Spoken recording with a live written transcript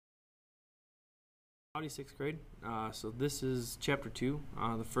Howdy, sixth grade. So this is chapter 2,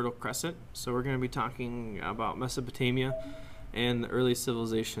 the Fertile Crescent. So we're going to be talking about Mesopotamia and the early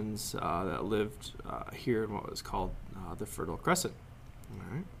civilizations that lived here in what was called the Fertile Crescent.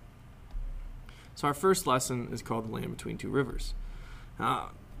 All right. So our first lesson is called The Land Between Two Rivers.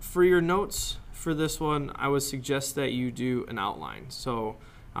 For your notes for this one, I would suggest that you do an outline. So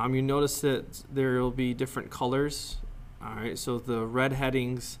you notice that there will be different colors. All right. So the red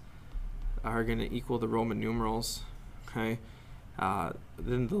headings are going to equal the Roman numerals, okay?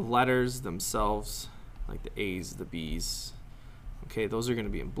 Then the letters themselves, like the A's, the B's, okay, those are going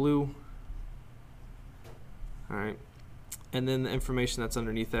to be in blue, all right? And then the information that's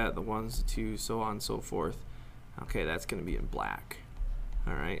underneath that, the 1s, the 2s, so on and so forth, okay, that's going to be in black,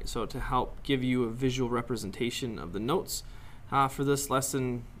 all right? So to help give you a visual representation of the notes for this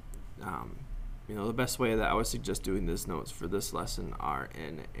lesson, the best way that I would suggest doing these notes for this lesson are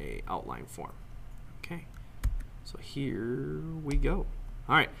in a outline form. Okay, so here we go.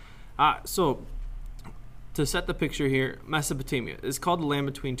 All right, so to set the picture here, Mesopotamia is called the land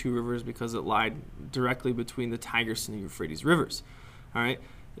between two rivers because it lied directly between the Tigris and the Euphrates rivers. All right,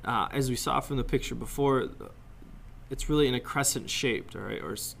 as we saw from the picture before, it's really in a crescent shaped, all right,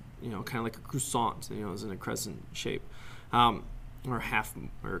 or kind of like a croissant, is in a crescent shape. Or half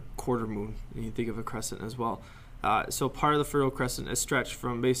or quarter moon, you think of a crescent as well. So part of the Fertile Crescent is stretched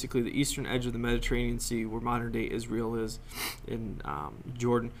from basically the eastern edge of the Mediterranean Sea, where modern day Israel is, in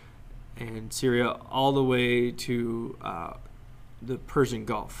Jordan and Syria, all the way to the Persian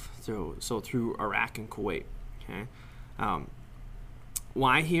Gulf, so through Iraq and Kuwait. Okay,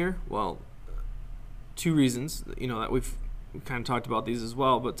 why here? Well, two reasons. That we've kind of talked about these as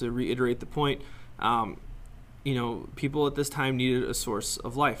well, but to reiterate the point. People at this time needed a source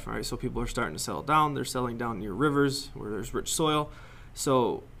of life, right? So people are starting to settle down. They're settling down near rivers where there's rich soil.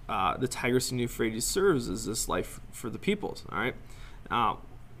 So the Tigris and Euphrates serves as this life for the peoples, all right?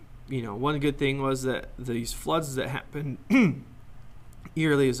 One good thing was that these floods that happened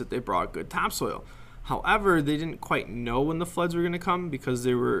yearly is that they brought good topsoil. However, they didn't quite know when the floods were going to come because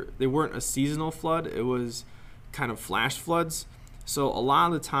they weren't a seasonal flood. It was kind of flash floods. So a lot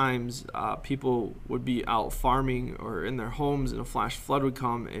of the times, people would be out farming or in their homes, and a flash flood would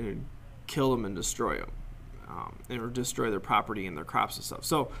come and it'd kill them and destroy them, and destroy their property and their crops and stuff.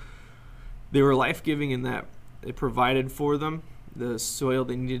 So they were life-giving in that it provided for them the soil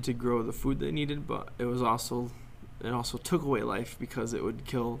they needed to grow the food they needed, but it also took away life because it would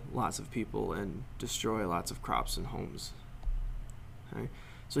kill lots of people and destroy lots of crops and homes. Okay?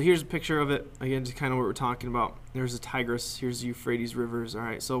 So here's a picture of it. Again, just kind of what we're talking about. There's the Tigris. Here's the Euphrates rivers. All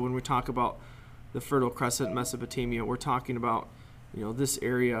right. So when we talk about the Fertile Crescent, Mesopotamia, we're talking about, this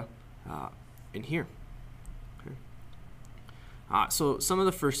area in here. Okay. So some of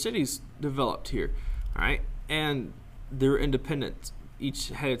the first cities developed here. All right, and they were independent.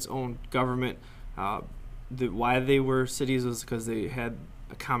 Each had its own government. Why they were cities was because they had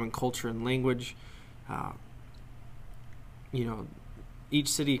a common culture and language. Each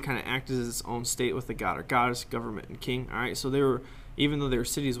city kind of acted as its own state with a god or goddess, government, and king. All right, so even though they were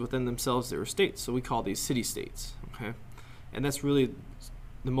cities within themselves, they were states. So we call these city-states. Okay, and that's really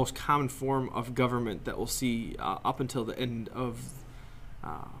the most common form of government that we'll see up until the end of,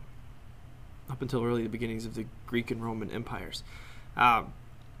 up until really the beginnings of the Greek and Roman empires.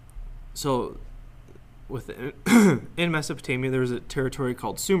 So in Mesopotamia, there was a territory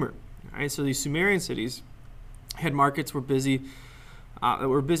called Sumer. All right, so these Sumerian cities had markets, were busy. That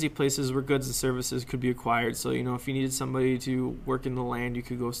were busy places where goods and services could be acquired. So, if you needed somebody to work in the land, you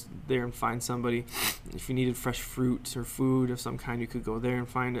could go there and find somebody. If you needed fresh fruit or food of some kind, you could go there and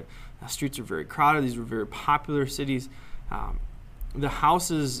find it. Streets are very crowded. These were very popular cities. The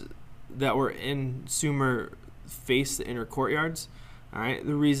houses that were in Sumer faced the inner courtyards. All right.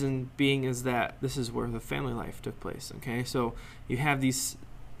 The reason being is that this is where the family life took place. Okay. So you have these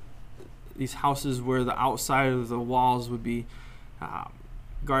houses where the outside of the walls would be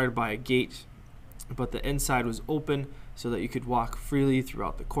guarded by a gate, but the inside was open so that you could walk freely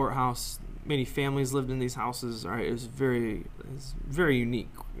throughout the courthouse. Many families lived in these houses. All right, it was very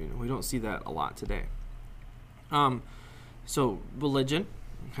unique. We don't see that a lot today. So religion,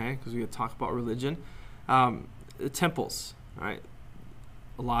 okay, because we could talk about religion. The temples, all right.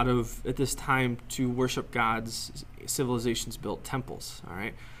 A lot of, at this time, to worship gods, civilizations built temples, all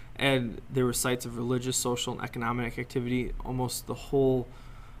right. And there were sites of religious, social, and economic activity. Almost the whole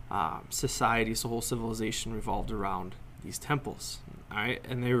society, the whole civilization revolved around these temples. All right,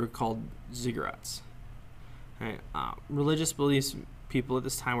 and they were called ziggurats. All right, religious beliefs. People at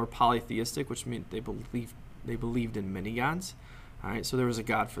this time were polytheistic, which meant they believed in many gods. All right, so there was a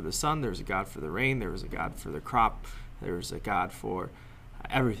god for the sun, there was a god for the rain, there was a god for the crop, there was a god for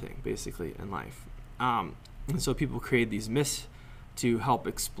everything, basically, in life. And so people created these myths to help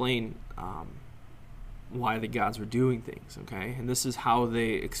explain why the gods were doing things, okay? And this is how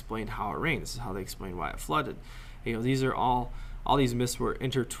they explained how it rained. This is how they explained why it flooded. You know, these are all these myths were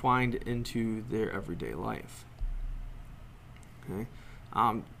intertwined into their everyday life. Okay?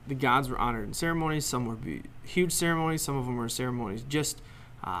 The gods were honored in ceremonies. Some would be huge ceremonies. Some of them were ceremonies just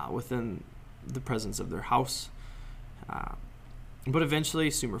within the presence of their house. But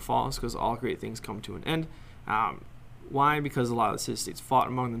eventually, Sumer falls because all great things come to an end. Why? Because a lot of the city-states fought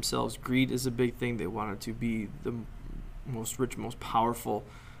among themselves. Greed is a big thing. They wanted to be the most rich, most powerful.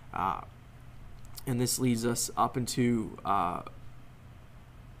 And this leads us up into a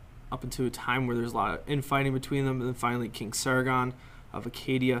time where there's a lot of infighting between them. And then finally, King Sargon of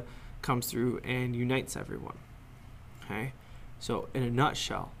Acadia comes through and unites everyone. Okay? So in a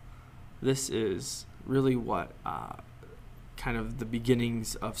nutshell, this is really what kind of the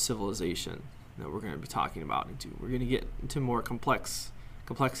beginnings of civilization that we're going to be talking about. We're going to get into more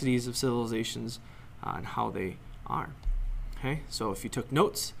complexities of civilizations and how they are. Okay? So if you took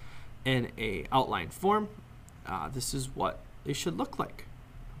notes in a outline form, this is what they should look like.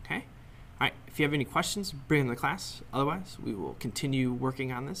 Okay? All right, if you have any questions, bring them to the class. Otherwise, we will continue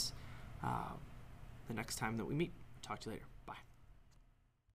working on this the next time that we meet. Talk to you later.